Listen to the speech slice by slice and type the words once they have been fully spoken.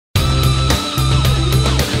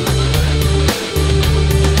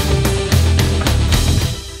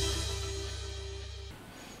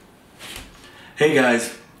Hey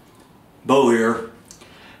guys, Bo here.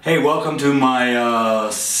 Hey, welcome to my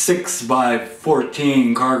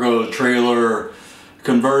 6x14 cargo trailer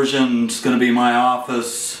conversion. It's going to be my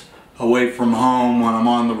office away from home. When I'm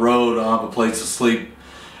on the road, I'll have a place to sleep.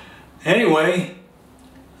 Anyway,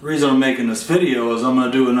 the reason I'm making this video is I'm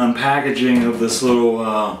going to do an unpackaging of this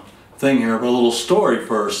little thing here, but a little story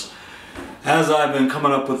first. As I've been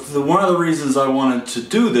coming up with, one of the reasons I wanted to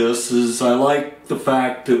do this is I like the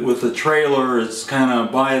fact that with the trailer it's kind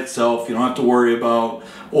of by itself. You don't have to worry about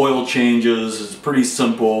oil changes. It's pretty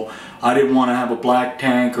simple. I didn't want to have a black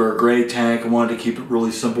tank or a gray tank. I wanted to keep it really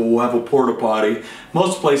simple. We'll have a porta potty.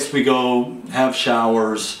 Most places we go have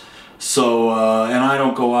showers, so and I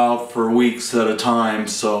don't go out for weeks at a time.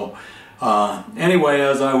 So anyway,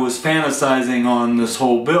 as I was fantasizing on this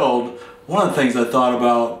whole build, one of the things I thought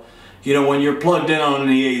about, you know, when you're plugged in on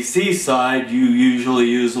the AC side, you usually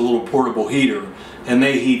use a little portable heater, and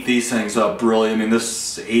they heat these things up really. I mean,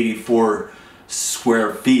 this is 84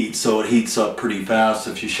 square feet, so it heats up pretty fast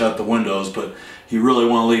if you shut the windows, but you really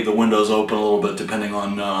want to leave the windows open a little bit depending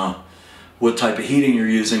on what type of heating you're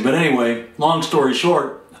using. But anyway, long story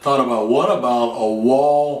short, I thought about, what about a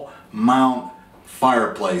wall mount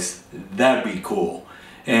fireplace? That'd be cool.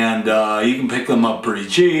 And you can pick them up pretty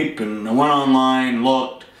cheap, and I went online,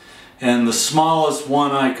 looked, and the smallest one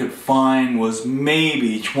I could find was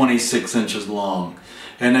maybe 26 inches long.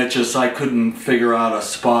 And that just, I couldn't figure out a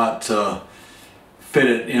spot to fit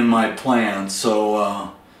it in my plan.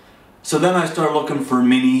 So then I started looking for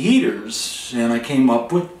mini heaters, and I came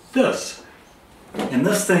up with this. And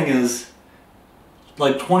this thing is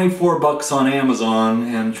like 24 bucks on Amazon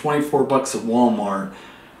and 24 bucks at Walmart.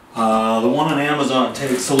 The one on Amazon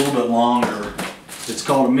takes a little bit longer. It's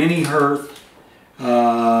called a mini Hearth.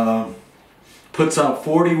 Puts out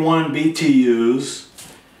 41 BTUs,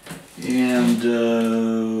 and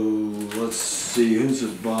let's see, who's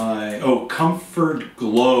it by? Oh, Comfort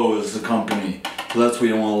Glow is the company. So that's what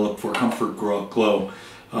you want to look for, Comfort Glow.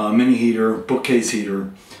 Mini heater, bookcase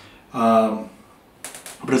heater, but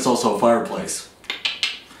it's also a fireplace.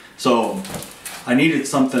 So I needed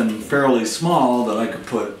something fairly small that I could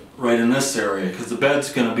put right in this area, because the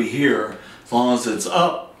bed's going to be here. As long as it's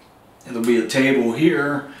up, there'll be a table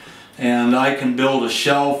here, and I can build a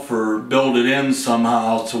shelf or build it in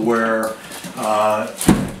somehow to where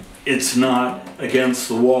it's not against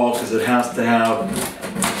the wall, because it has to have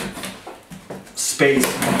space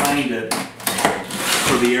behind it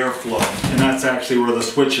for the airflow, and that's actually where the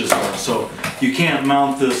switches are. So you can't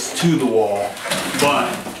mount this to the wall, but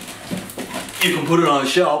you can put it on a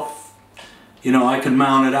shelf. You know, I could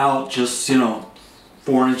mount it out just, you know,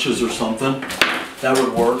 4 inches or something. That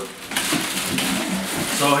would work.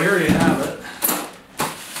 So here you have it.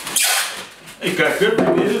 It got good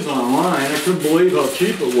reviews online. I couldn't believe how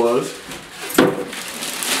cheap it was.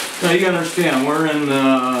 Now you gotta understand, we're in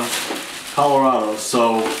Colorado,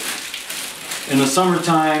 so in the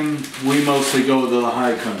summertime we mostly go to the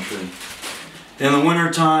high country. In the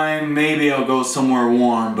wintertime, maybe I'll go somewhere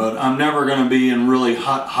warm, but I'm never gonna be in really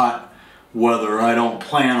hot weather. I don't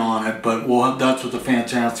plan on it, but well, that's what the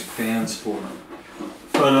Fantastic Fan's for.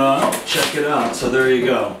 But check it out. So there you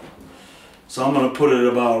go. So I'm going to put it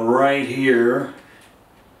about right here,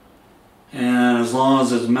 and as long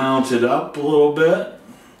as it's mounted up a little bit,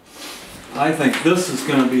 I think this is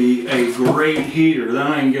going to be a great heater. Then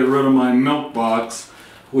I can get rid of my milk box,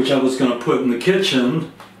 which I was going to put in the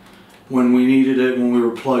kitchen when we needed it when we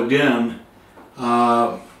were plugged in.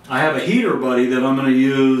 I have a heater buddy that I'm going to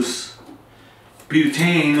use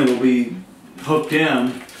butane. It'll be hooked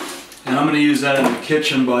in, and I'm going to use that in the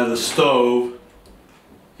kitchen by the stove,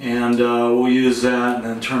 and we'll use that and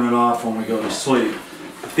then turn it off when we go to sleep.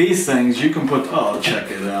 But these things you can put, oh, check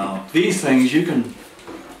it out. These things you can,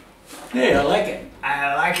 hey, I like it.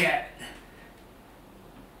 I like it.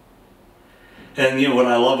 And you know what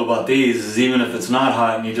I love about these is, even if it's not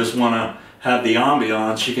hot and you just want to have the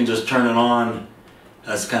ambiance, you can just turn it on.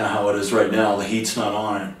 That's kind of how it is right now. The heat's not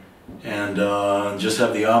on it. And just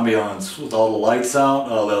have the ambiance with all the lights out.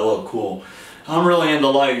 Oh, they look cool. I'm really into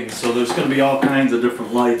lighting, so there's going to be all kinds of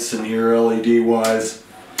different lights in here, LED wise.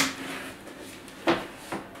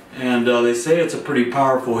 And they say it's a pretty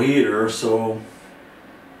powerful heater, so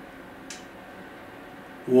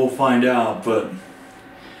we'll find out. But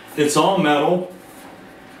it's all metal,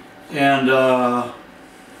 and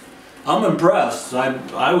I'm impressed.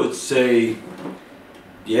 I would say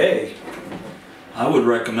yay. I would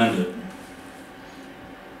recommend it.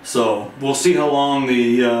 So we'll see how long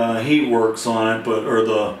the heat works on it, or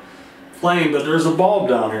the flame. But there's a bulb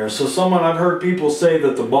down here, so I've heard people say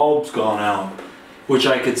that the bulb's gone out, which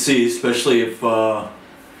I could see, especially if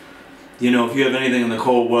you know, if you have anything in the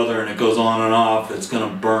cold weather and it goes on and off, it's going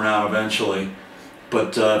to burn out eventually.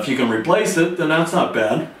 But if you can replace it, then that's not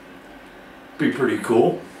bad. Be pretty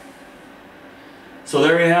cool. So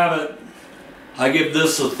there you have it. I give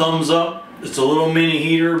this a thumbs up. It's a little mini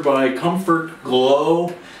heater by Comfort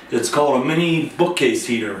Glow. It's called a mini bookcase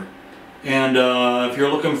heater. And if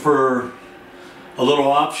you're looking for a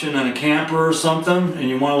little option in a camper or something and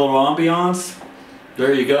you want a little ambiance,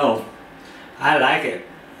 there you go. I like it.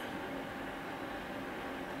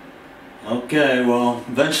 Okay, well,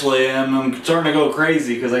 eventually I'm starting to go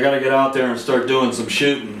crazy because I got to get out there and start doing some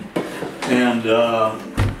shooting. And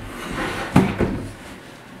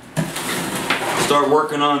start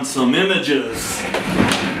working on some images.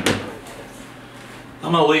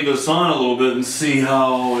 I'm going to leave this on a little bit and see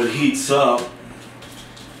how it heats up.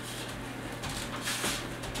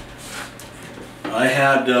 I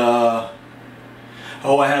had a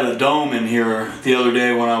dome in here the other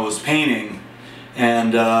day when I was painting,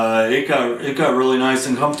 and it got really nice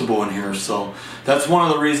and comfortable in here. So that's one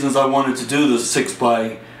of the reasons I wanted to do this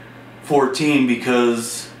 6x14,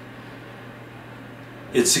 because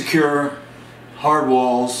it's secure, hard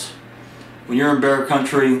walls. When you're in bear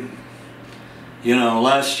country, you know,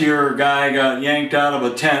 last year a guy got yanked out of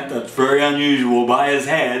a tent that's very unusual by his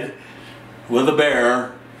head with a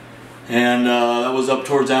bear, and that was up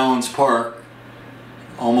towards Allen's Park,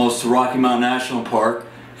 almost to Rocky Mountain National Park,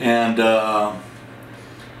 and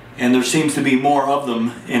there seems to be more of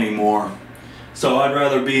them anymore. So I'd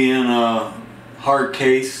rather be in a hard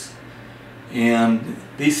case, and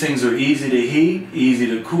these things are easy to heat, easy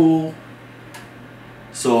to cool,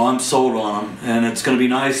 so I'm sold on them. And it's going to be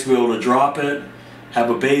nice to be able to drop it, have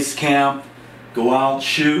a base camp, go out,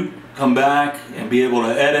 shoot, come back, and be able to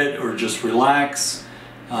edit or just relax,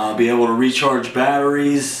 be able to recharge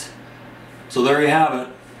batteries. So there you have it.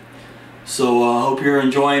 So I hope you're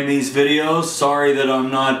enjoying these videos. Sorry that I'm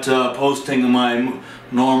not posting my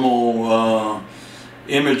normal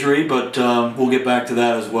imagery, but we'll get back to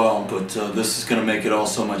that as well. But this is going to make it all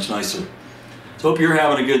so much nicer. So hope you're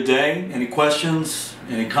having a good day. Any questions,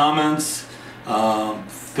 any comments,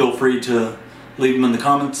 feel free to leave them in the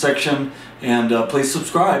comment section, and please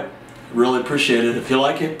subscribe. Really appreciate it. If you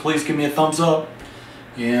like it, please give me a thumbs up,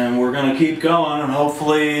 and we're gonna keep going, and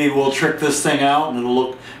hopefully we'll trick this thing out and it'll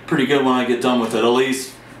look pretty good when I get done with it. At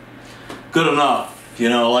least good enough. You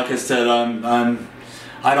know, like I said,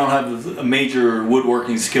 I don't have major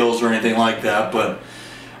woodworking skills or anything like that, but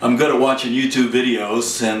I'm good at watching YouTube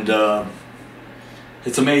videos, and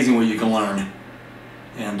it's amazing what you can learn,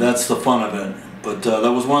 and that's the fun of it. But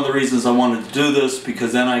that was one of the reasons I wanted to do this,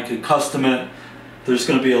 because then I could custom it. There's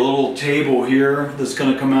going to be a little table here that's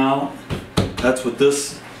going to come out. That's with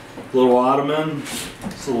this little ottoman,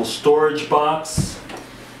 this little storage box,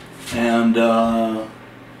 and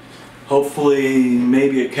hopefully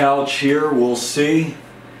maybe a couch here, we'll see.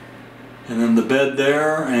 And then the bed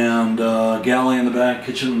there, and galley in the back,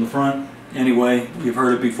 kitchen in the front. Anyway, you've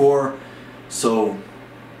heard it before, so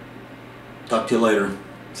talk to you later.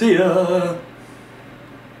 See ya!